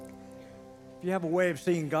If you have a way of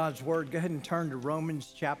seeing God's Word, go ahead and turn to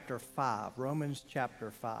Romans chapter 5. Romans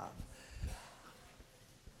chapter 5.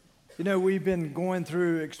 You know, we've been going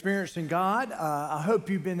through experiencing God. I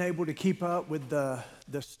hope you've been able to keep up with the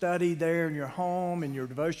study there in your home and your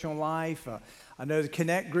devotional life. I know the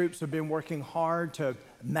Connect groups have been working hard to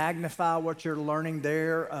magnify what you're learning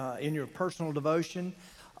there in your personal devotion.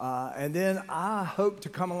 And then I hope to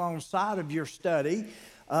come alongside of your study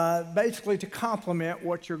basically to complement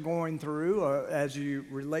what you're going through as you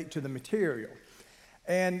relate to the material.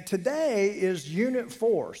 And today is Unit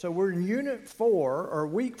 4. So we're in Unit 4, or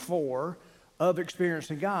Week 4, of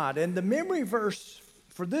Experiencing God. And the memory verse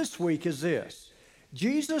for this week is this.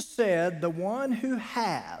 Jesus said, "The one who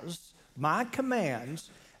has my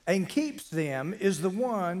commands and keeps them is the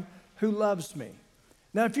one who loves me."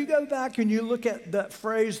 Now, if you go back and you look at that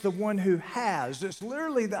phrase, the one who has, it's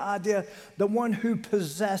literally the idea, the one who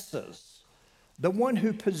possesses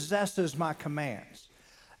my commands.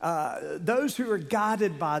 Those who are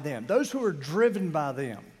guided by them, those who are driven by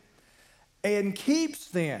them, and keeps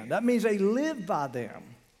them, that means they live by them,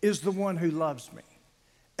 is the one who loves me.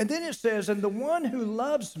 And then it says, "And the one who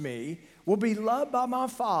loves me will be loved by my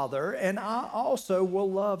Father, and I also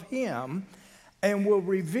will love him and will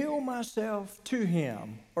reveal myself to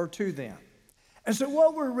him," or to them. And so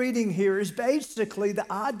what we're reading here is basically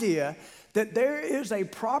the idea that there is a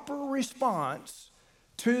proper response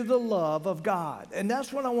to the love of God. And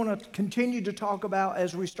that's what I want to continue to talk about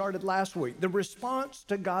as we started last week, the response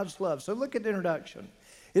to God's love. So look at the introduction.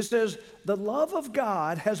 It says, "The love of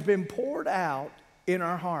God has been poured out in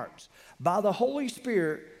our hearts by the Holy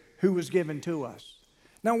Spirit who was given to us."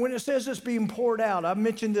 Now, when it says it's being poured out, I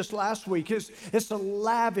mentioned this last week, it's a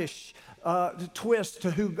lavish twist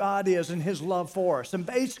to who God is and his love for us. And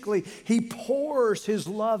basically, he pours his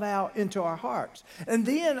love out into our hearts. And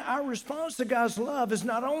then our response to God's love is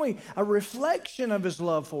not only a reflection of his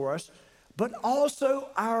love for us, but also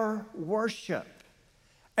our worship.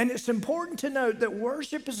 And it's important to note that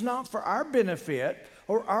worship is not for our benefit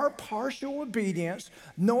or our partial obedience,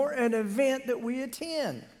 nor an event that we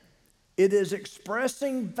attend. It is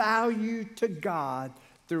expressing value to God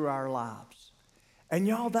through our lives. And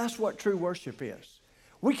y'all, that's what true worship is.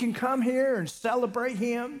 We can come here and celebrate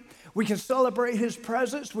him. We can celebrate his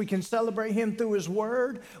presence. We can celebrate him through his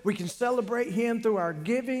word. We can celebrate him through our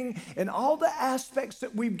giving and all the aspects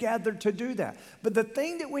that we've gathered to do that. But the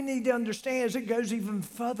thing that we need to understand is it goes even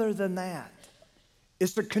further than that.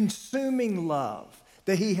 It's the consuming love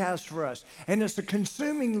that he has for us. And it's the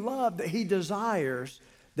consuming love that he desires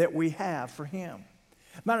that we have for him.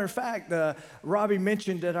 Matter of fact, Robbie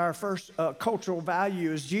mentioned that our first cultural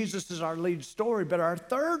value is Jesus is our lead story, but our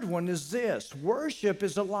third one is this: worship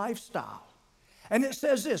is a lifestyle. And it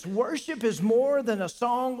says this: worship is more than a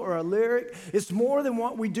song or a lyric. It's more than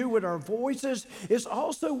what we do with our voices. It's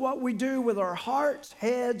also what we do with our hearts,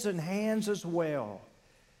 heads, and hands as well.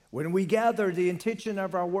 When we gather, the intention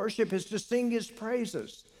of our worship is to sing his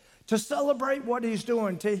praises, to celebrate what he's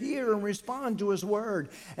doing, to hear and respond to his word,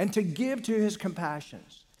 and to give to his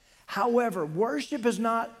compassions. However, worship is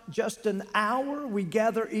not just an hour we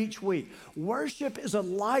gather each week. Worship is a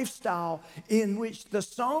lifestyle in which the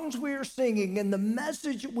songs we are singing and the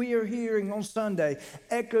message we are hearing on Sunday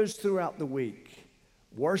echoes throughout the week.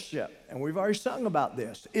 Worship, and we've already sung about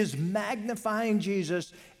this, is magnifying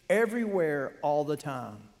Jesus everywhere all the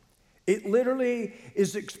time. It literally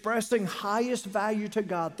is expressing highest value to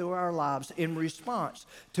God through our lives in response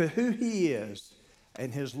to who he is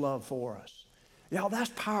and his love for us. Y'all,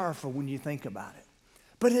 that's powerful when you think about it.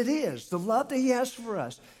 But it is. The love that he has for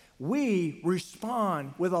us, we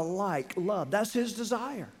respond with a like love. That's his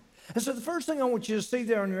desire. And so the first thing I want you to see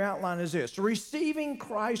there on your outline is this: receiving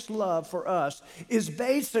Christ's love for us is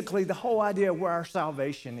basically the whole idea of where our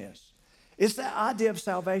salvation is. It's that idea of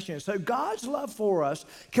salvation. So God's love for us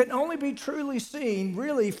can only be truly seen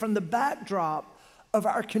really from the backdrop of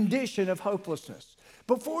our condition of hopelessness.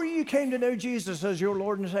 Before you came to know Jesus as your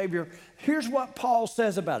Lord and Savior, here's what Paul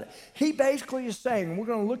says about it. He basically is saying, and we're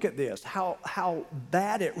going to look at this, how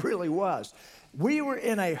bad it really was. We were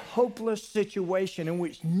in a hopeless situation in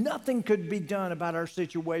which nothing could be done about our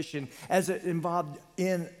situation as it involved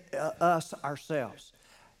in us ourselves.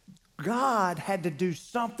 God had to do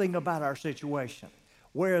something about our situation,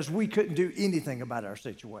 whereas we couldn't do anything about our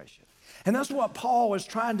situation. And that's what Paul is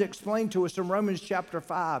trying to explain to us in Romans chapter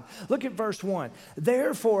 5. Look at verse 1.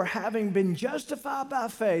 "Therefore, having been justified by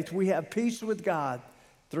faith, we have peace with God."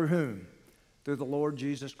 Through whom? Through the Lord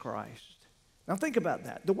Jesus Christ. Now think about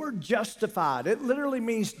that. The word justified, it literally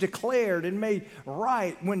means declared and made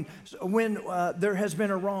right when there has been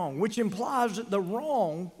a wrong, which implies that the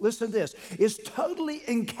wrong, listen to this, is totally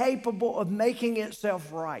incapable of making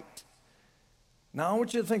itself right. Now I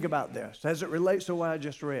want you to think about this as it relates to what I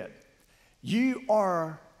just read. You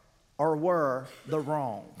are or were the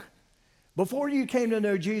wrong. Before you came to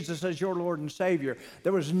know Jesus as your Lord and Savior,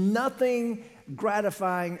 there was nothing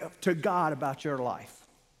gratifying to God about your life.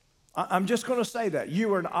 I'm just going to say that. You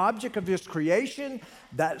were an object of His creation.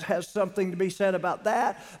 That has something to be said about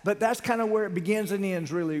that. But that's kind of where it begins and ends,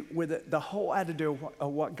 really, with the whole attitude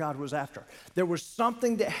of what God was after. There was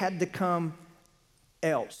something that had to come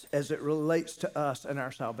else as it relates to us and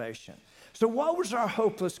our salvation. So what was our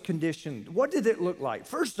hopeless condition? What did it look like?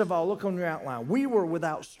 First of all, look on your outline. We were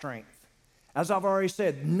without strength. As I've already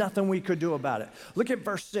said, nothing we could do about it. Look at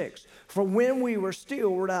verse 6. For when we were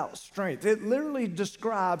still without strength, it literally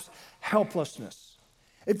describes helplessness.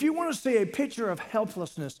 If you want to see a picture of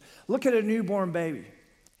helplessness, look at a newborn baby.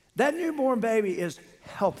 That newborn baby is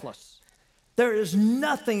helpless. There is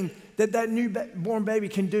nothing that newborn baby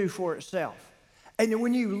can do for itself. And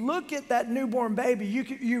when you look at that newborn baby,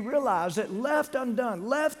 you realize that left undone,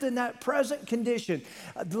 left in that present condition,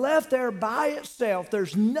 left there by itself,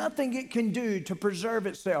 there's nothing it can do to preserve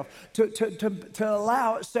itself, to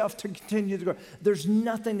allow itself to continue to grow. There's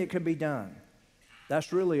nothing that can be done.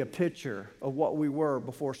 That's really a picture of what we were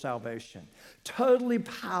before salvation. Totally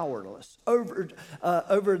powerless over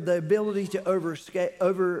the ability to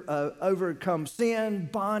overcome sin,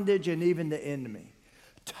 bondage, and even the enemy.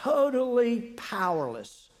 Totally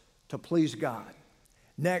powerless to please God.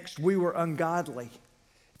 Next, we were ungodly.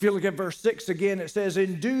 If you look at verse 6 again, it says,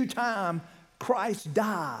 in due time, Christ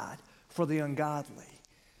died for the ungodly.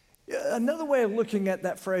 Another way of looking at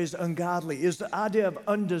that phrase ungodly is the idea of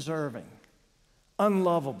undeserving,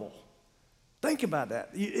 unlovable. Think about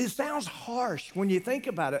that. It sounds harsh when you think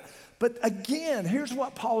about it. But again, here's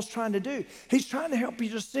what Paul's trying to do. He's trying to help you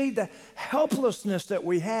to see the helplessness that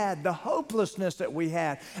we had, the hopelessness that we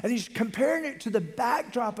had. And he's comparing it to the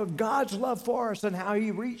backdrop of God's love for us and how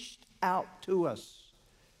He reached out to us.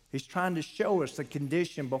 He's trying to show us the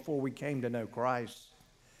condition before we came to know Christ.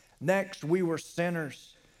 Next, we were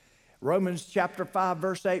sinners. Romans chapter 5,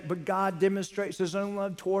 verse 8, but God demonstrates His own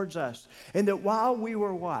love towards us. And that while we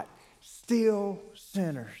were what? Still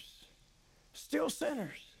sinners,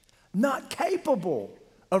 not capable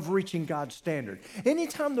of reaching God's standard.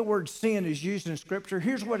 Anytime the word sin is used in Scripture,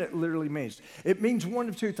 here's what it literally means. It means one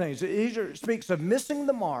of two things. It either speaks of missing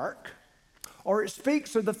the mark, or it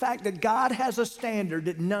speaks of the fact that God has a standard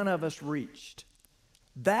that none of us reached.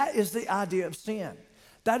 That is the idea of sin.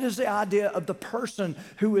 That is the idea of the person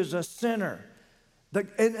who is a sinner.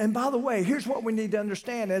 And by the way, here's what we need to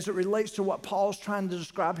understand as it relates to what Paul's trying to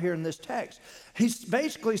describe here in this text. He's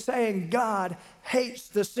basically saying God hates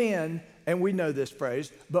the sin, and we know this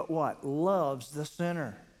phrase, but what? Loves the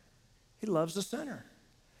sinner. He loves the sinner.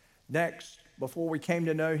 Next, before we came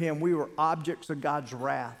to know Him, we were objects of God's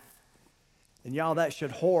wrath. And y'all, that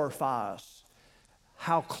should horrify us,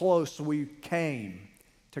 how close we came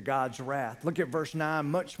to God's wrath. Look at verse 9,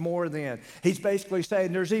 much more then. He's basically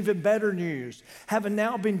saying there's even better news. Having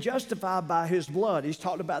now been justified by His blood, he's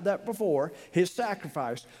talked about that before, His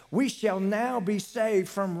sacrifice, we shall now be saved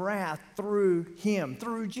from wrath through Him,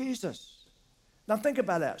 through Jesus. Now think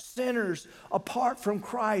about that. Sinners apart from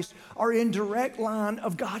Christ are in direct line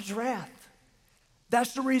of God's wrath.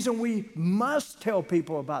 That's the reason we must tell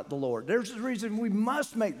people about the Lord. There's the reason we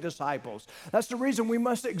must make disciples. That's the reason we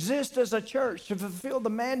must exist as a church to fulfill the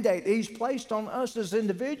mandate He's placed on us as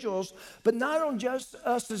individuals, but not on just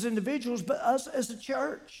us as individuals, but us as a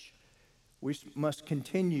church. We must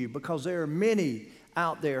continue because there are many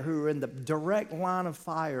out there who are in the direct line of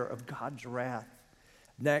fire of God's wrath.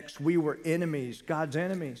 Next, we were enemies, God's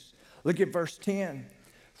enemies. Look at verse 10.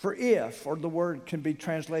 For if, or the word can be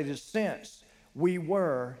translated since, we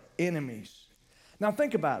were enemies. Now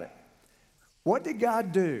think about it. What did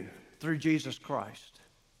God do through Jesus Christ?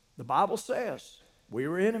 The Bible says we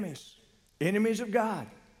were enemies of God.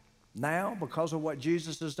 Now, because of what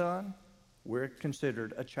Jesus has done, we're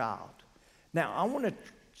considered a child. Now, I want to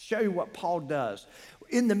show you what Paul does.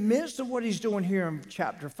 In the midst of what he's doing here in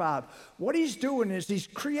chapter 5, what he's doing is he's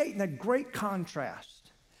creating a great contrast.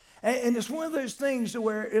 And it's one of those things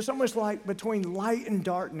where it's almost like between light and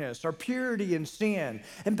darkness or purity and sin.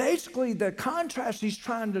 And basically the contrast he's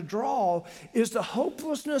trying to draw is the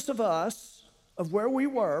hopelessness of us, of where we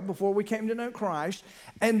were before we came to know Christ,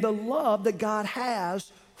 and the love that God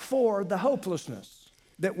has for the hopelessness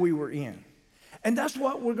that we were in. And that's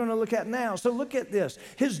what we're going to look at now. So look at this.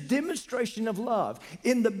 His demonstration of love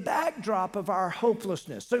in the backdrop of our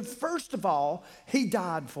hopelessness. So first of all, he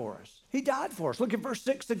died for us. He died for us. Look at verse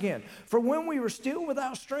 6 again. For when we were still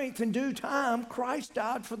without strength, in due time, Christ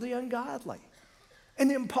died for the ungodly. And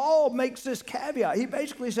then Paul makes this caveat. He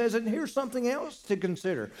basically says, and here's something else to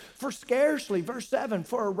consider. For scarcely, verse 7,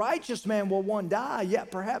 for a righteous man will one die, yet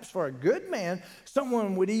perhaps for a good man,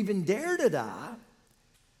 someone would even dare to die.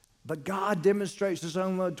 But God demonstrates his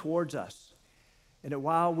own love towards us, and that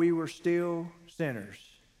while we were still sinners,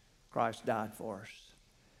 Christ died for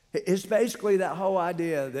us. It's basically that whole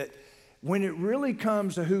idea that when it really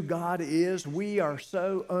comes to who God is, we are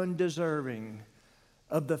so undeserving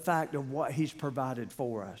of the fact of what he's provided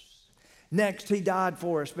for us. Next, he died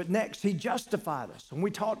for us, but next, he justified us. And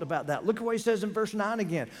we talked about that. Look at what he says in verse 9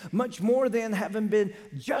 again. Much more than having been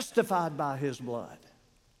justified by his blood.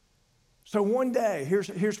 So one day,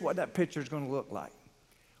 here's what that picture is going to look like.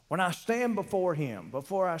 When I stand before him,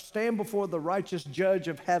 before I stand before the righteous judge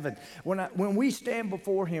of heaven, when we stand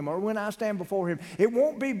before him, or when I stand before him, it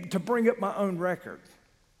won't be to bring up my own record.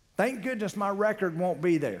 Thank goodness my record won't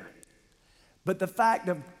be there. But the fact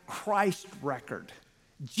of Christ's record,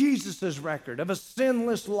 Jesus' record of a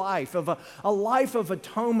sinless life, of a life of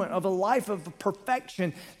atonement, of a life of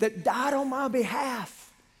perfection that died on my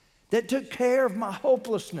behalf, that took care of my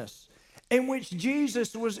hopelessness, in which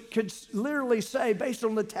Jesus could literally say, based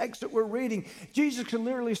on the text that we're reading, Jesus could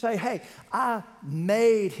literally say, hey, I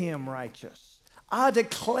made him righteous. I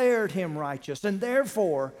declared him righteous, and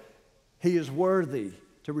therefore he is worthy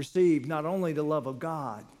to receive not only the love of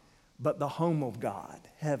God, but the home of God,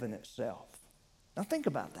 heaven itself. Now think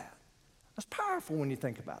about that. That's powerful when you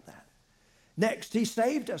think about that. Next, he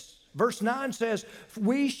saved us. Verse 9 says,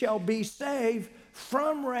 we shall be saved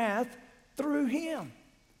from wrath through him.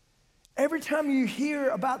 Every time you hear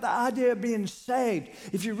about the idea of being saved,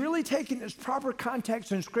 if you're really taking its proper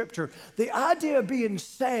context in Scripture, the idea of being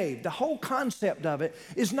saved, the whole concept of it,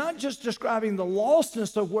 is not just describing the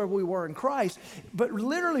lostness of where we were in Christ, but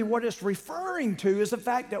literally what it's referring to is the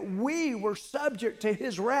fact that we were subject to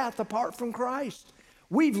his wrath apart from Christ.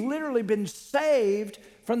 We've literally been saved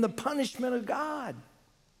from the punishment of God.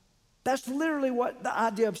 That's literally what the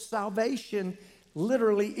idea of salvation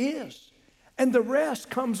literally is. And the rest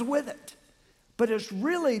comes with it. But it's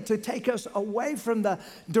really to take us away from the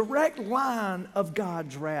direct line of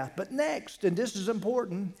God's wrath. But next, and this is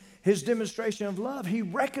important, his demonstration of love, he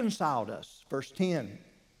reconciled us. Verse 10.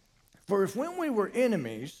 For if when we were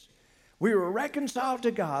enemies, we were reconciled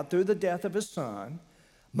to God through the death of his Son,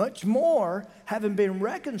 much more, having been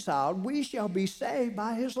reconciled, we shall be saved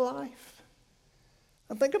by his life.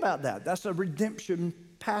 Now think about that. That's a redemption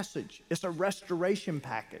passage. It's a restoration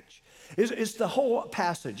package. It's the whole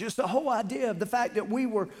passage. It's the whole idea of the fact that we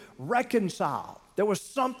were reconciled. There was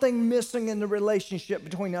something missing in the relationship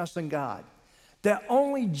between us and God that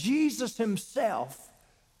only Jesus himself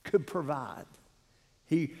could provide.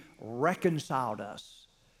 He reconciled us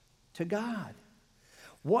to God.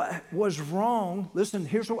 What was wrong, listen,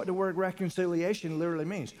 here's what the word reconciliation literally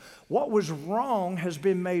means. What was wrong has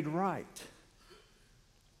been made right.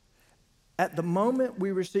 At the moment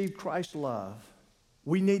we receive Christ's love,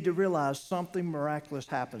 we need to realize something miraculous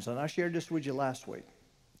happens. And I shared this with you last week.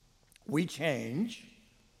 We change.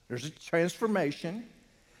 There's a transformation.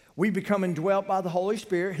 We become indwelt by the Holy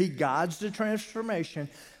Spirit. He guides the transformation.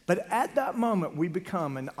 But at that moment, we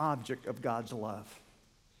become an object of God's love.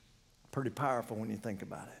 Pretty powerful when you think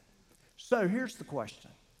about it. So here's the question.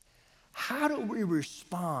 How do we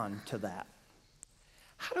respond to that?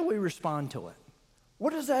 How do we respond to it?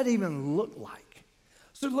 What does that even look like?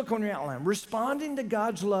 So look on your outline. Responding to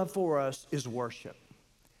God's love for us is worship.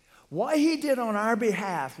 What he did on our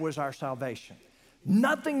behalf was our salvation.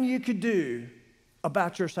 Nothing you could do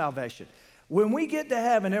about your salvation. When we get to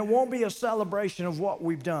heaven, it won't be a celebration of what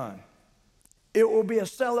we've done. It will be a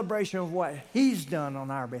celebration of what he's done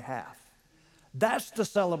on our behalf. That's the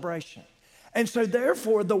celebration. And so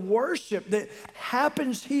therefore, the worship that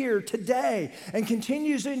happens here today and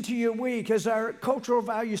continues into your week, as our cultural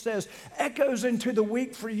value says, echoes into the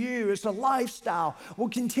week for you. It's a lifestyle, will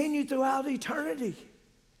continue throughout eternity.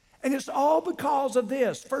 And it's all because of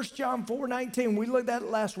this. 1 John 4:19, we looked at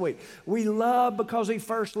it last week. We love because he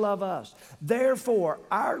first loved us. Therefore,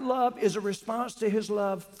 our love is a response to his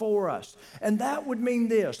love for us. And that would mean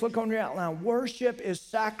this. Look on your outline. Worship is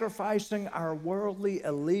sacrificing our worldly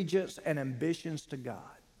allegiance and ambitions to God.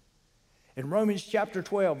 In Romans chapter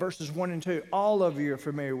 12, verses 1 and 2, all of you are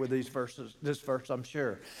familiar with these verses, this verse, I'm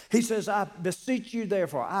sure. He says, I beseech you,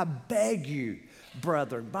 therefore, I beg you,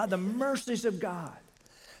 brethren, by the mercies of God,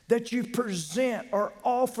 that you present or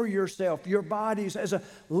offer yourself, your bodies, as a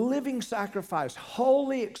living sacrifice,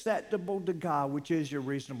 wholly acceptable to God, which is your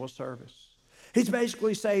reasonable service. He's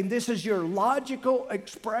basically saying this is your logical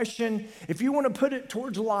expression. If you want to put it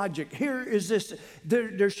towards logic, here is this.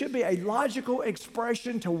 There should be a logical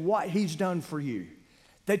expression to what he's done for you.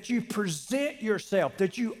 That you present yourself,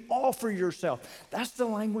 that you offer yourself. That's the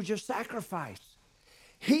language of sacrifice.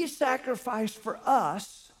 He sacrificed for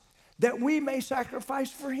us that we may sacrifice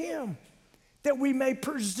for him, that we may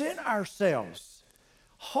present ourselves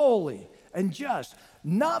holy and just,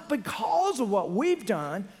 not because of what we've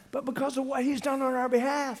done, but because of what he's done on our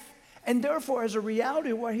behalf. And therefore, as a reality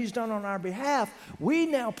of what he's done on our behalf, we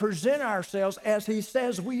now present ourselves as he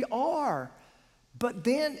says we are. But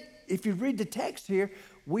then, if you read the text here,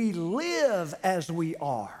 we live as we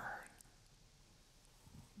are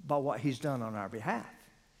by what he's done on our behalf.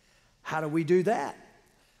 How do we do that?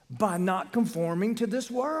 By not conforming to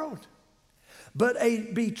this world, but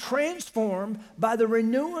be transformed by the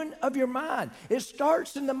renewing of your mind. It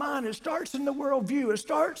starts in the mind. It starts in the worldview. It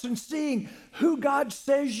starts in seeing who God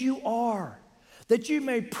says you are, that you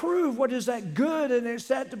may prove what is that good and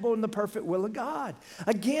acceptable in the perfect will of God.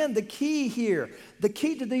 Again, the key here, the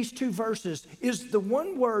key to these two verses is the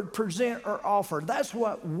one word, present or offer. That's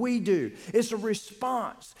what we do. It's a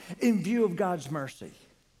response in view of God's mercy.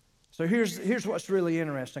 So here's what's really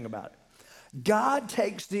interesting about it. God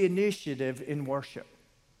takes the initiative in worship.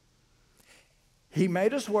 He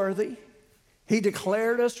made us worthy. He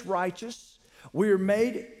declared us righteous. We were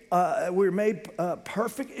made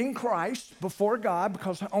perfect in Christ before God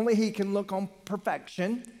because only he can look on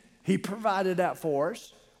perfection. He provided that for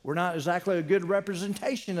us. We're not exactly a good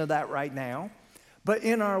representation of that right now. But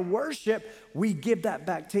in our worship, we give that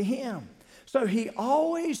back to him. So he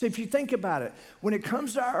always, if you think about it, when it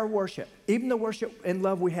comes to our worship, even the worship and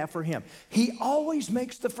love we have for him, he always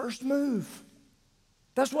makes the first move.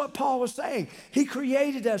 That's what Paul was saying. He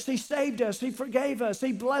created us, he saved us, he forgave us,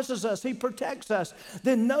 he blesses us, he protects us.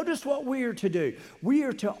 Then notice what we are to do. We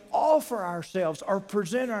are to offer ourselves or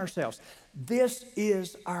present ourselves. This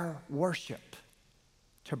is our worship,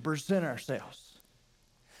 to present ourselves.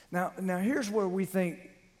 Now here's where we think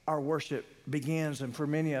our worship begins and for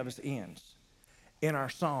many of us ends. In our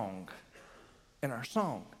song.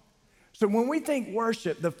 So when we think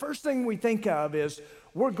worship, the first thing we think of is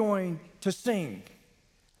we're going to sing.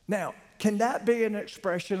 Now, can that be an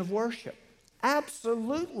expression of worship?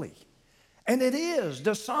 Absolutely. And it is.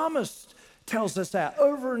 The psalmist tells us that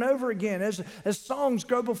over and over again as songs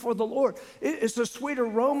go before the Lord. It's a sweet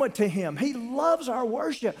aroma to him. He loves our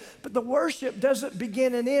worship, but the worship doesn't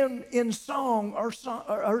begin and end in song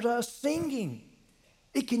or us singing.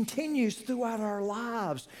 It continues throughout our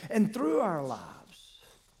lives and through our lives.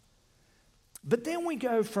 But then we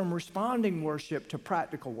go from responding worship to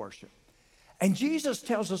practical worship. And Jesus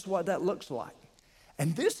tells us what that looks like.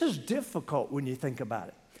 And this is difficult when you think about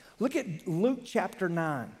it. Look at Luke chapter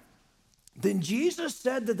 9. Then Jesus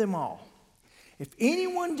said to them all, if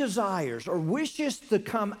anyone desires or wishes to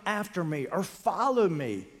come after me or follow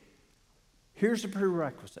me, here's the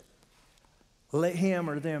prerequisite. Let him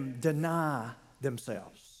or them deny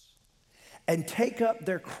themselves and take up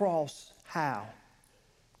their cross. How?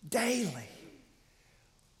 Daily.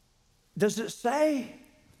 Does it say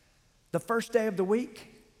the first day of the week?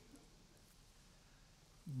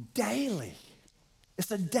 Daily. It's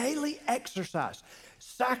a daily exercise,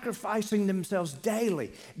 sacrificing themselves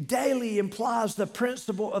daily. Daily implies the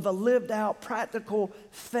principle of a lived out practical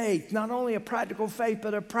faith, not only a practical faith,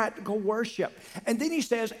 but a practical worship. And then he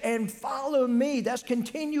says, and follow me. That's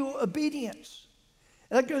continual obedience.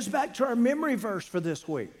 That goes back to our memory verse for this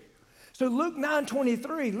week. So Luke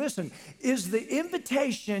 9:23, listen, is the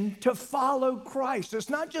invitation to follow Christ. It's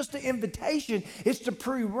not just the invitation, it's the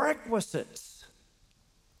prerequisites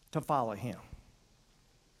to follow him.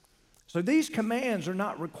 So these commands are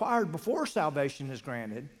not required before salvation is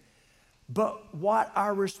granted, but what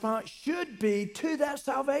our response should be to that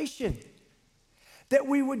salvation. That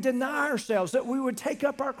we would deny ourselves, that we would take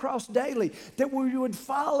up our cross daily, that we would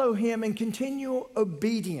follow him in continual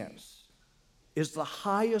obedience is the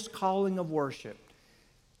highest calling of worship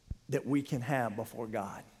that we can have before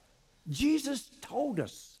God. Jesus told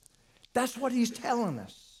us. That's what he's telling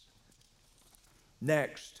us.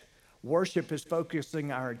 Next, worship is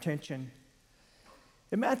focusing our attention.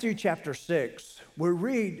 In Matthew chapter 6, we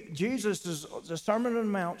read Jesus' the Sermon on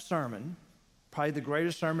the Mount sermon, probably the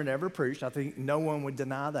greatest sermon ever preached. I think no one would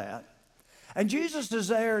deny that. And Jesus is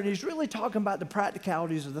there, and he's really talking about the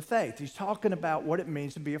practicalities of the faith. He's talking about what it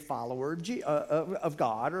means to be a follower of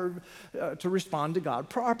God or to respond to God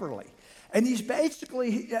properly. And he's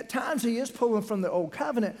basically, at times he is pulling from the old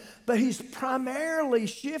covenant, but he's primarily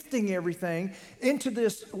shifting everything into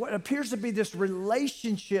this, what appears to be this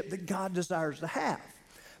relationship that God desires to have.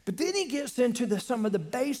 But then he gets into some of the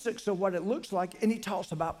basics of what it looks like, and he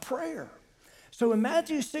talks about prayer. So in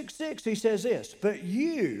Matthew 6:6, he says this, but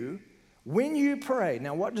you, when you pray,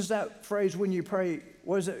 now what does that phrase, when you pray,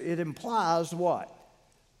 it implies what?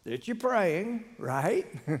 That you're praying, right?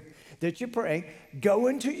 That you're praying. Go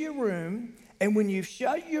into your room, and when you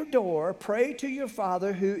shut your door, pray to your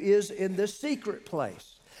Father who is in the secret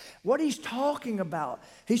place. What he's talking about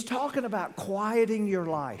quieting your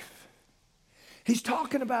life. He's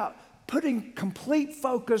talking about putting complete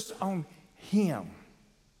focus on him,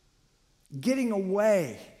 getting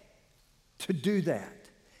away to do that.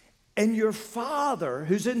 And your Father,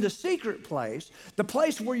 who's in the secret place, the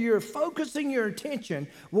place where you're focusing your attention,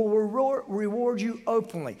 will reward you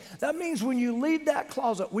openly. That means when you leave that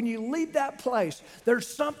closet, when you leave that place, there's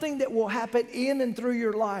something that will happen in and through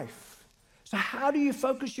your life. So how do you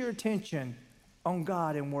focus your attention on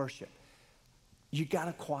God in worship? You got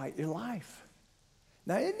to quiet your life.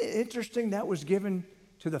 Now, isn't it interesting that was given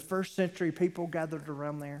to the first century people gathered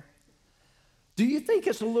around there? Do you think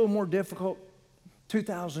it's a little more difficult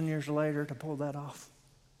 2,000 years later to pull that off?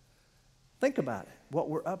 Think about it, what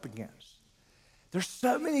we're up against. There's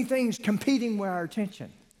so many things competing with our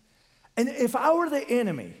attention. And if I were the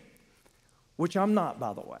enemy, which I'm not,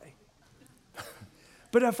 by the way,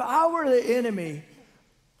 but if I were the enemy,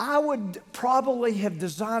 I would probably have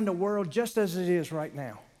designed the world just as it is right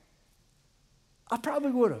now. I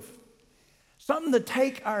probably would have. Something to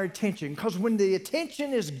take our attention, because when the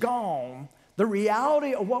attention is gone, the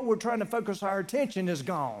reality of what we're trying to focus our attention is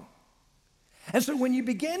gone. And so when you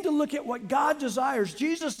begin to look at what God desires,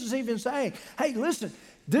 Jesus is even saying, hey, listen,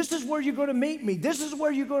 this is where you're going to meet me. This is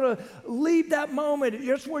where you're going to leave that moment.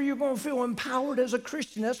 That's where you're going to feel empowered as a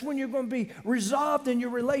Christian. That's when you're going to be resolved in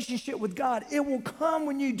your relationship with God. It will come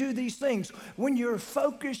when you do these things, when you're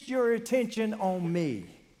focused your attention on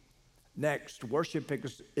me. Next, worship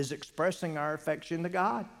is expressing our affection to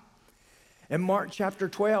God. In Mark chapter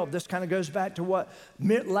 12, this kind of goes back to what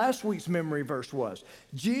last week's memory verse was.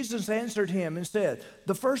 Jesus answered him and said,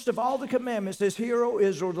 the first of all the commandments is, hear, O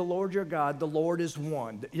Israel, the Lord your God, the Lord is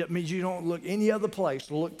one. It means you don't look any other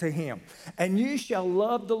place, look to him. And you shall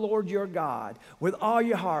love the Lord your God with all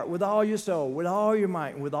your heart, with all your soul, with all your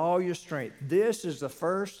might, and with all your strength. This is the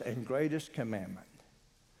first and greatest commandment.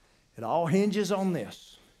 It all hinges on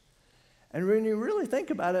this. And when you really think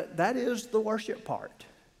about it, that is the worship part.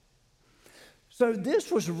 So this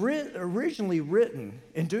was originally written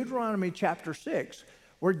in Deuteronomy chapter 6,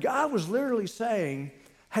 where God was literally saying,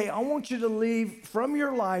 hey, I want you to leave from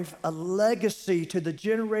your life a legacy to the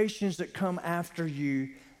generations that come after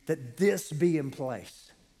you, that this be in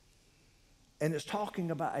place. And it's talking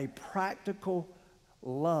about a practical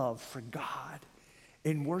love for God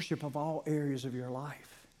in worship of all areas of your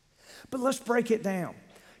life. But let's break it down.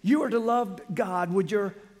 You are to love God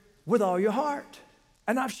with all your heart.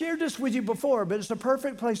 And I've shared this with you before, but it's a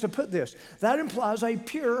perfect place to put this. That implies a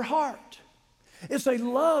pure heart. It's a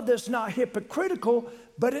love that's not hypocritical,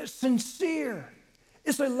 but it's sincere.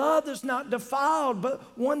 It's a love that's not defiled,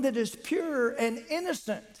 but one that is pure and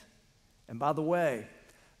innocent. And by the way,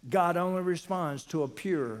 God only responds to a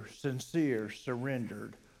pure, sincere,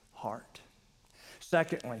 surrendered heart.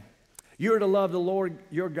 Secondly, you're to love the Lord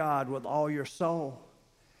your God with all your soul.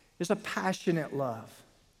 It's a passionate love.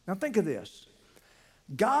 Now think of this.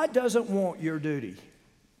 God doesn't want your duty.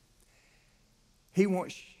 He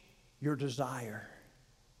wants your desire.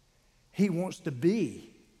 He wants to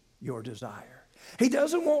be your desire. He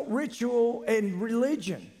doesn't want ritual and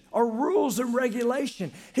religion or rules and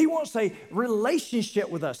regulation. He wants a relationship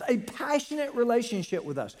with us, a passionate relationship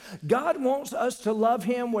with us. God wants us to love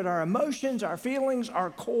him with our emotions, our feelings, our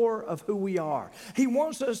core of who we are. He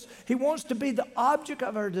wants to be the object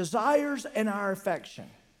of our desires and our affection.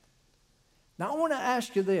 Now, I want to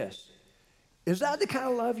ask you this. Is that the kind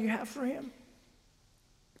of love you have for him?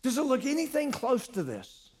 Does it look anything close to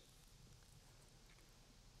this?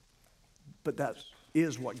 But that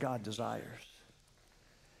is what God desires.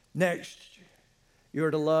 Next,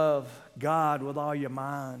 you're to love God with all your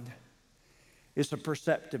mind. It's a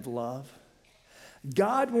perceptive love.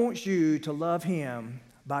 God wants you to love him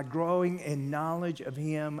by growing in knowledge of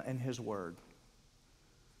him and his word.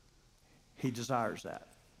 He desires that.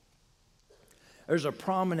 There's a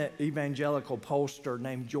prominent evangelical pollster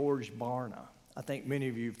named George Barna. I think many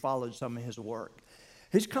of you followed some of his work.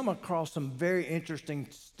 He's come across some very interesting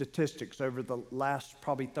statistics over the last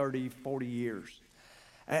probably 30, 40 years.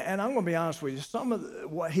 And I'm going to be honest with you, some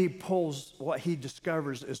of what he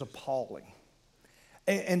discovers is appalling.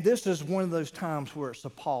 And this is one of those times where it's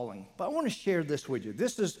appalling. But I want to share this with you.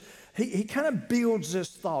 He kind of builds this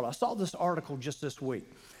thought. I saw this article just this week.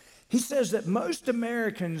 He says that most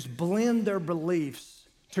Americans blend their beliefs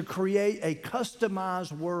to create a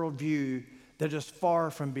customized worldview that is far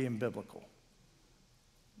from being biblical.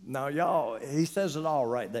 Now, y'all, he says it all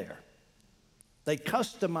right there. They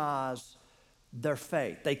customize their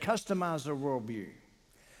faith. They customize their worldview.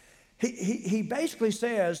 He basically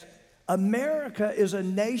says America is a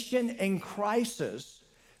nation in crisis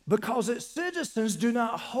because its citizens do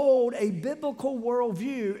not hold a biblical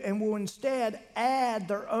worldview and will instead add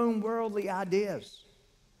their own worldly ideas.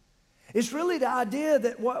 It's really the idea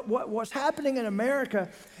that what's happening in America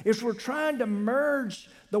is we're trying to merge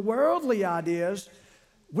the worldly ideas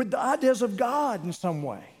with the ideas of God in some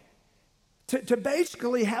way. To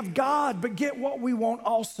basically have God but get what we want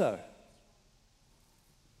also.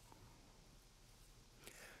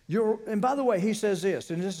 And by the way, he says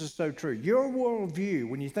this, and this is so true. Your worldview,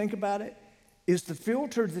 when you think about it, is the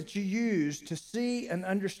filter that you use to see and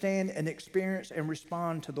understand and experience and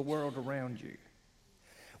respond to the world around you.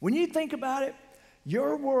 When you think about it,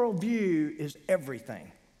 your worldview is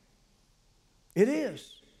everything. It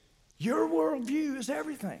is. Your worldview is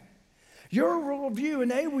everything. Your worldview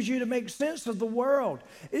enables you to make sense of the world.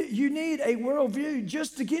 You need a worldview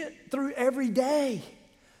just to get through every day.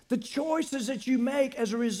 The choices that you make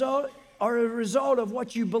as a result are a result of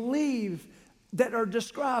what you believe that are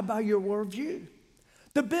described by your worldview.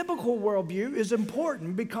 The biblical worldview is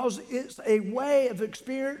important because it's a way of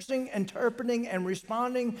experiencing, interpreting, and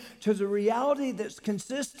responding to the reality that's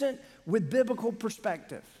consistent with biblical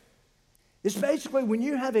perspective. It's basically when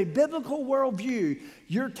you have a biblical worldview,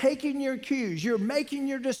 you're taking your cues, you're making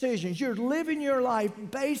your decisions, you're living your life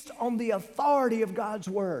based on the authority of God's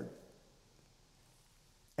word.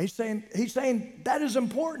 He's saying that is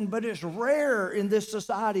important, but it's rare in this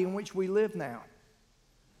society in which we live now.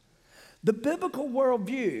 The biblical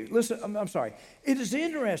worldview, listen, I'm sorry, it is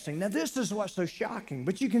interesting. Now, this is what's so shocking,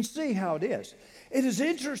 but you can see how it is. It is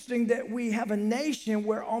interesting that we have a nation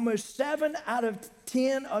where almost 7 out of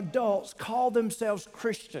 10 adults call themselves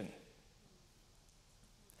Christian.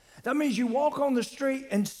 That means you walk on the street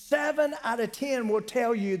and 7 out of 10 will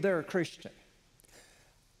tell you they're a Christian.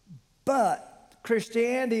 But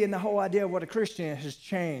Christianity and the whole idea of what a Christian is has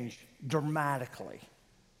changed dramatically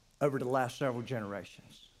over the last several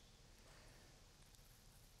generations.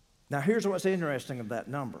 Now, here's what's interesting of that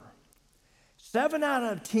number. 7 out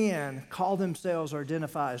of 10 call themselves or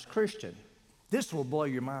identify as Christian. This will blow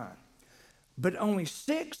your mind. But only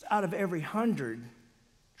 6 out of every 100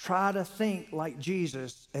 try to think like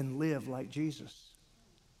Jesus and live like Jesus.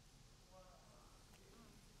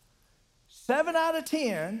 7 out of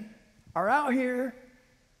 10 are out here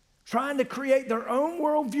trying to create their own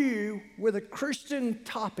worldview with a Christian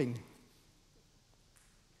topping.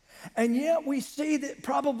 And yet we see that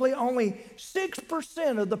probably only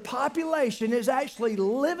 6% of the population is actually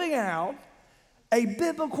living out a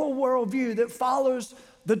biblical worldview that follows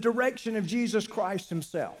the direction of Jesus Christ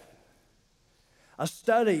himself. A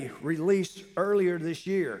study released earlier this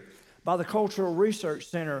year by the Cultural Research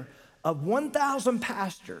Center of 1,000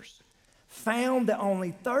 pastors found that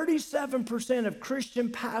only 37% of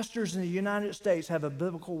Christian pastors in the United States have a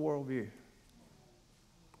biblical worldview.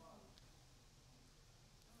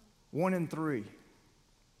 1 in 3.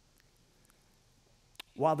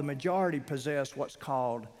 While the majority possess what's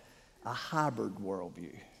called a hybrid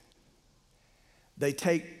worldview. They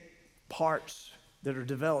take parts that are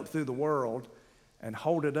developed through the world and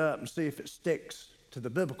hold it up and see if it sticks to the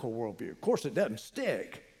biblical worldview. Of course, it doesn't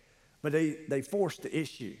stick, but they force the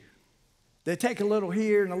issue. They take a little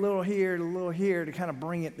here and a little here and a little here to kind of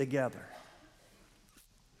bring it together.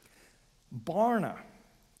 Barna,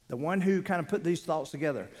 the one who kind of put these thoughts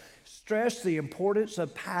together, stressed the importance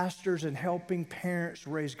of pastors in helping parents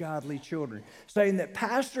raise godly children, saying that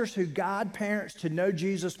pastors who guide parents to know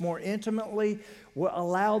Jesus more intimately will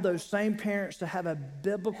allow those same parents to have a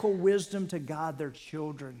biblical wisdom to guide their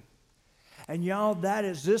children. And y'all, that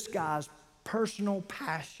is this guy's personal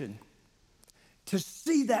passion, to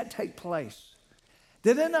see that take place.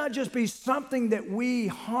 That it not just be something that we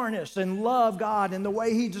harness and love God in the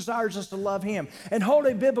way he desires us to love him and hold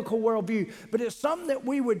a biblical worldview, but it's something that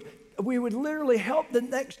we would literally help the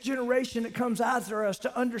next generation that comes after us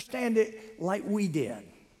to understand it like we did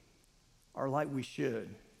or like we should.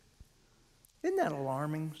 Isn't that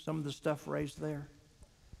alarming, some of the stuff raised there?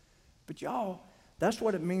 But y'all, that's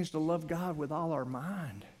what it means to love God with all our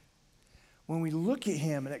mind, when we look at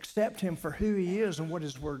him and accept him for who he is and what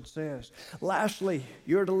his word says. Lastly,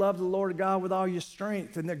 you're to love the Lord God with all your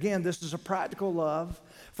strength. And again, this is a practical love.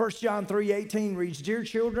 1 John 3:18 reads, "Dear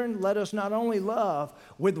children, let us not only love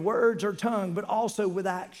with words or tongue, but also with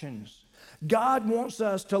actions." God wants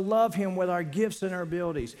us to love him with our gifts and our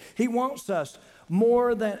abilities. He wants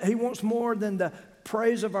more than the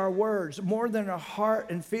praise of our words, more than our heart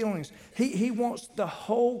and feelings. He wants the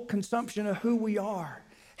whole consumption of who we are.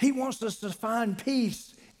 He wants us to find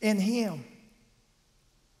peace in him.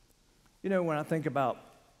 You know, when I think about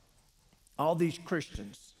all these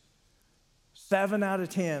Christians, 7 out of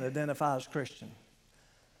 10 identify as Christian.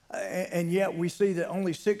 And yet we see that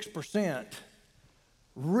only 6%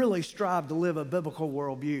 really strive to live a biblical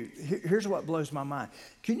worldview. Here's what blows my mind.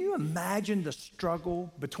 Can you imagine the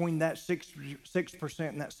struggle between that 6%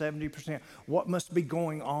 and that 70%? What must be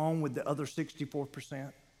going on with the other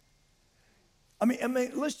 64%? I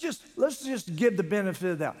mean, let's just give the benefit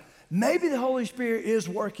of the doubt. Maybe the Holy Spirit is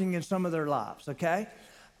working in some of their lives, okay?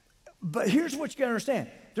 But here's what you got to understand.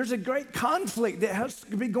 There's a great conflict that has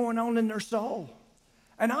to be going on in their soul.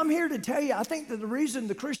 And I'm here to tell you, I think that the reason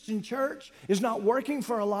the Christian church is not working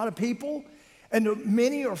for a lot of people and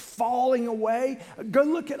many are falling away, go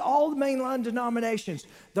look at all the mainline denominations.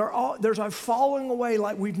 There's a falling away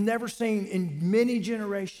like we've never seen in many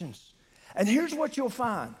generations. And here's what you'll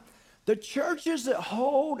find. The churches that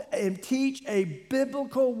hold and teach a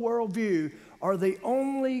biblical worldview are the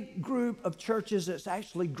only group of churches that's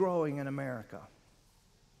actually growing in America.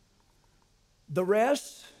 The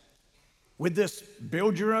rest, with this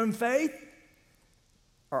build your own faith,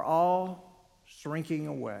 are all shrinking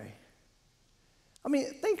away. I mean,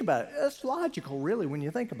 think about it. That's logical, really, when you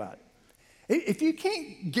think about it. If you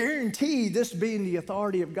can't guarantee this being the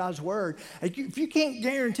authority of God's word, if you can't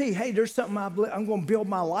guarantee, hey, there's something I'm going to build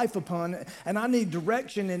my life upon, and I need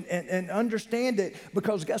direction and understand it,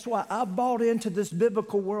 because guess what? I bought into this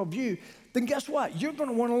biblical worldview, then guess what? You're going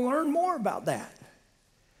to want to learn more about that.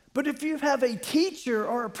 But if you have a teacher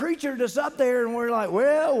or a preacher that's up there and we're like,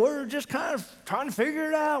 well, we're just kind of trying to figure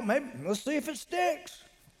it out, maybe let's see if it sticks.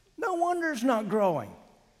 No wonder it's not growing.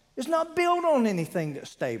 It's not built on anything that's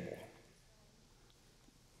stable.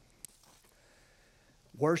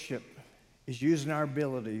 Worship is using our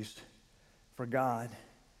abilities for God.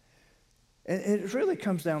 And it really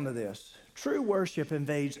comes down to this. True worship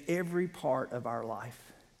invades every part of our life.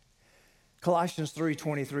 Colossians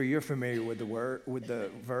 3:23, you're familiar with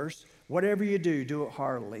the verse. Whatever you do, do it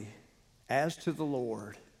heartily, as to the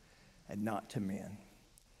Lord and not to men.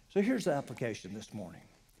 So here's the application this morning.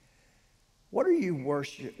 What are you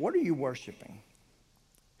worshiping?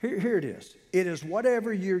 Here it is. It is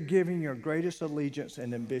whatever you're giving your greatest allegiance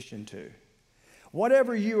and ambition to.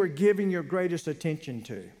 Whatever you are giving your greatest attention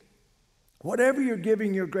to. Whatever you're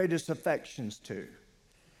giving your greatest affections to.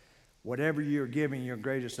 Whatever you're giving your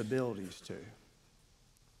greatest abilities to.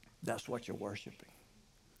 That's what you're worshiping.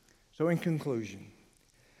 So in conclusion,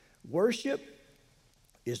 worship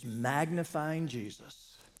is magnifying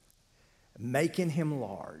Jesus, making him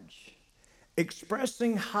large,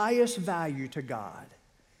 expressing highest value to God,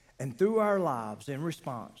 and through our lives in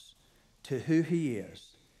response to who he is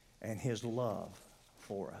and his love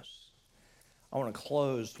for us. I want to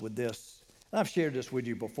close with this. I've shared this with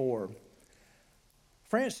you before.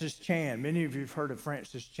 Francis Chan, many of you have heard of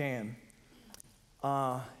Francis Chan.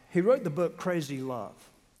 He wrote the book Crazy Love.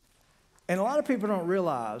 And a lot of people don't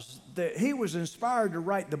realize that he was inspired to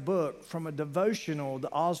write the book from a devotional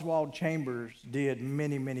that Oswald Chambers did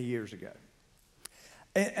many, many years ago.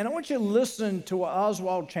 And I want you to listen to what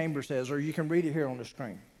Oswald Chambers says, or you can read it here on the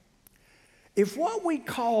screen. If what we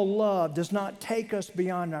call love does not take us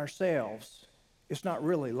beyond ourselves, it's not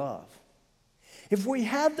really love. If we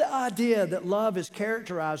have the idea that love is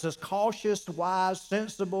characterized as cautious, wise,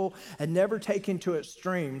 sensible, and never taken to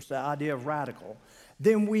extremes, the idea of radical,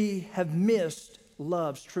 then we have missed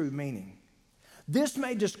love's true meaning. This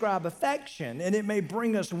may describe affection, and it may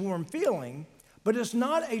bring us a warm feeling, but it's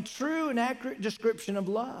not a true and accurate description of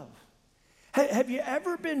love. Have you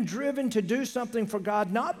ever been driven to do something for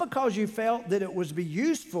God, not because you felt that it was be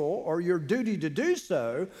useful or your duty to do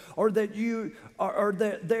so, or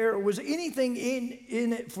that there was anything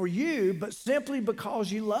in it for you, but simply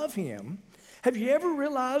because you love him? Have you ever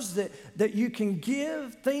realized that you can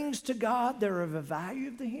give things to God that are of a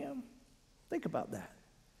value to him? Think about that.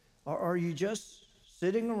 Or are you just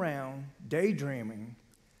sitting around daydreaming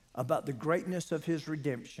about the greatness of his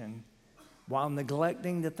redemption while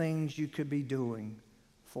neglecting the things you could be doing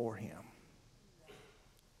for him?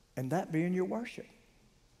 And that being your worship.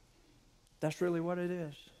 That's really what it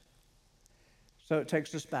is. So it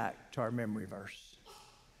takes us back to our memory verse.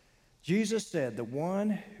 Jesus said, the one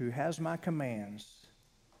who has my commands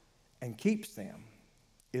and keeps them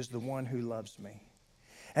is the one who loves me.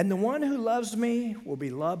 And the one who loves me will be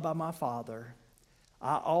loved by my Father.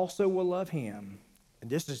 I also will love him, and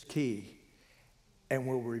this is key, and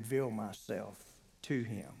will reveal myself to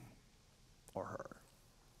him or her.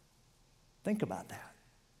 Think about that.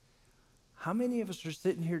 How many of us are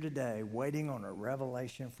sitting here today waiting on a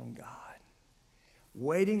revelation from God?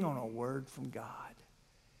 Waiting on a word from God?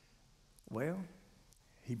 Well,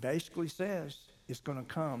 he basically says it's going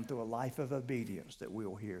to come through a life of obedience that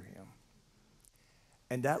we'll hear him.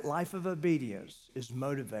 And that life of obedience is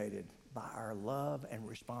motivated by our love and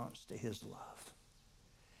response to his love.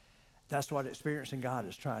 That's what experiencing God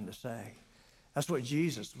is trying to say. That's what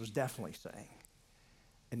Jesus was definitely saying.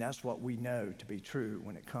 And that's what we know to be true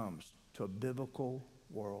when it comes to a biblical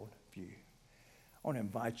worldview. I want to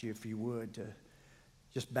invite you, if you would, to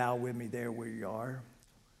just bow with me there where you are.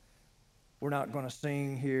 We're not going to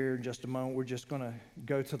sing here in just a moment. We're just going to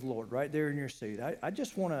go to the Lord right there in your seat. I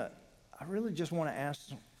really just want to ask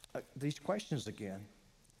these questions again.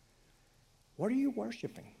 What are you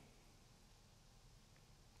worshiping?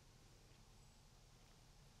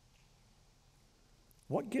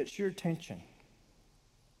 What gets your attention?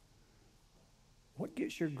 What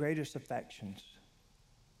gets your greatest affections?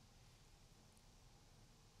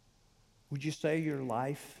 Would you say your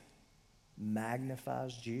life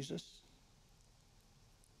magnifies Jesus?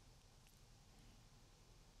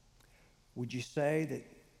 Would you say that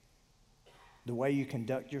the way you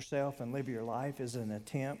conduct yourself and live your life is an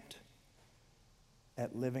attempt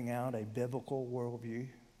at living out a biblical worldview?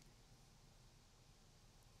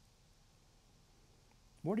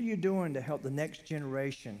 What are you doing to help the next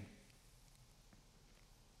generation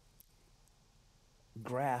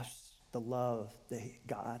grasp the love that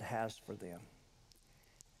God has for them,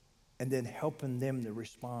 and then helping them to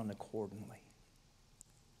respond accordingly?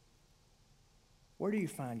 Where do you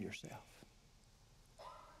find yourself?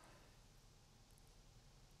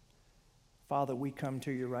 Father, we come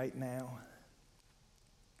to you right now.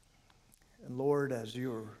 And Lord, as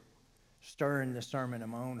you're stirring the sermon in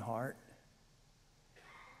my own heart,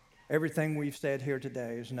 everything we've said here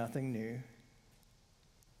today is nothing new.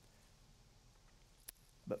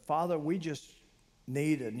 But Father, we just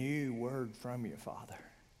need a new word from you, Father.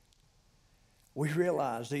 We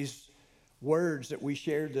realize these words that we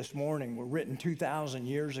shared this morning were written 2,000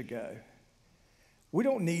 years ago. We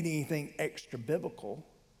don't need anything extra biblical.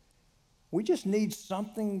 We just need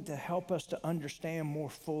something to help us to understand more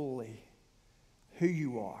fully who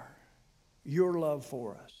you are, your love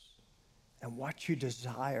for us, and what you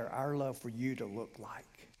desire our love for you to look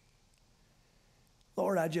like.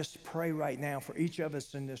 Lord, I just pray right now for each of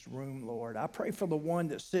us in this room, Lord. I pray for the one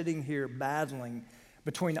that's sitting here battling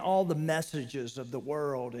between all the messages of the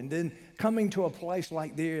world and then coming to a place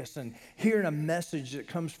like this and hearing a message that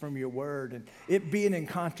comes from your word and it being in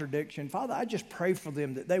contradiction. Father, I just pray for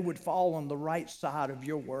them that they would fall on the right side of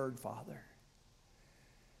your word, Father.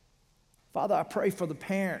 Father, I pray for the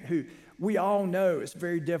parent who we all know it's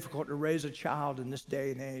very difficult to raise a child in this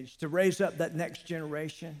day and age, to raise up that next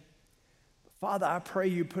generation. Father, I pray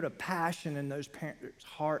you put a passion in those parents'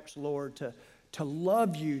 hearts, Lord, to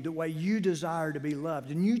love you the way you desire to be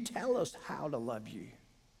loved. And you tell us how to love you.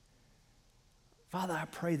 Father, I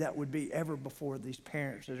pray that would be ever before these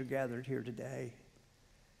parents that are gathered here today.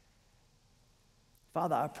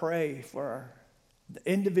 Father, I pray for the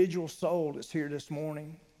individual soul that's here this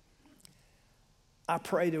morning. I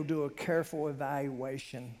pray they'll do a careful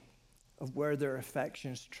evaluation of where their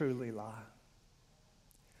affections truly lie.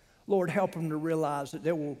 Lord, help them to realize that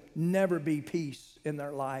there will never be peace in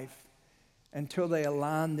their life until they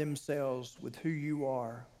align themselves with who you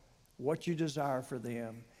are, what you desire for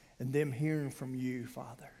them, and them hearing from you,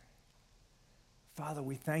 Father. Father,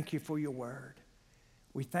 we thank you for your word.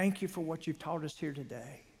 We thank you for what you've taught us here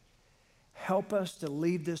today. Help us to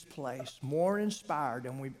leave this place more inspired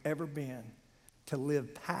than we've ever been to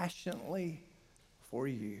live passionately for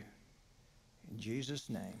you. In Jesus'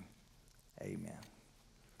 name, amen.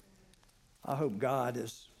 I hope God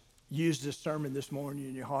has used this sermon this morning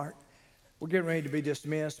in your heart. We're getting ready to be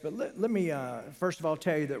dismissed, but let me first of all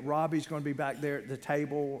tell you that Robbie's going to be back there at the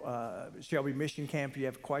table, Shelby Mission Camp. If you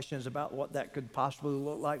have questions about what that could possibly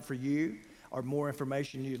look like for you or more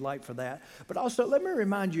information you'd like for that. But also, let me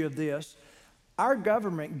remind you of this. Our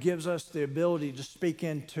government gives us the ability to speak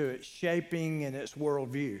into its shaping and its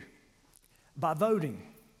worldview by voting.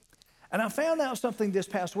 And I found out something this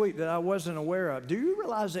past week that I wasn't aware of. Do you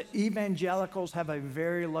realize that evangelicals have a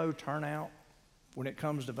very low turnout when it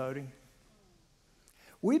comes to voting?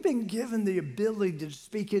 We've been given the ability to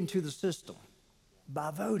speak into the system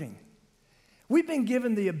by voting. We've been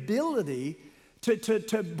given the ability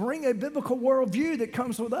to bring a biblical worldview that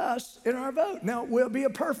comes with us in our vote. Now, will it be a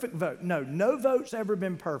perfect vote? No vote's ever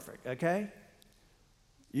been perfect, okay?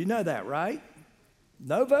 You know that, right?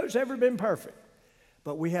 No vote's ever been perfect.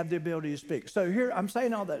 But we have the ability to speak. So here, I'm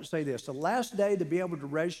saying all that to say this. The last day to be able to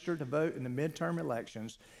register to vote in the midterm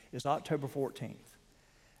elections is October 14th.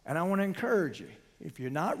 And I want to encourage you, if you're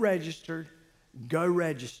not registered, go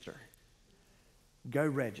register. Go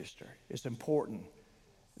register. It's important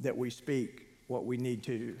that we speak what we need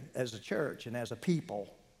to as a church and as a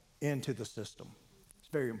people into the system. It's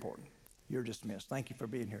very important. You're dismissed. Thank you for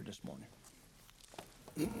being here this morning.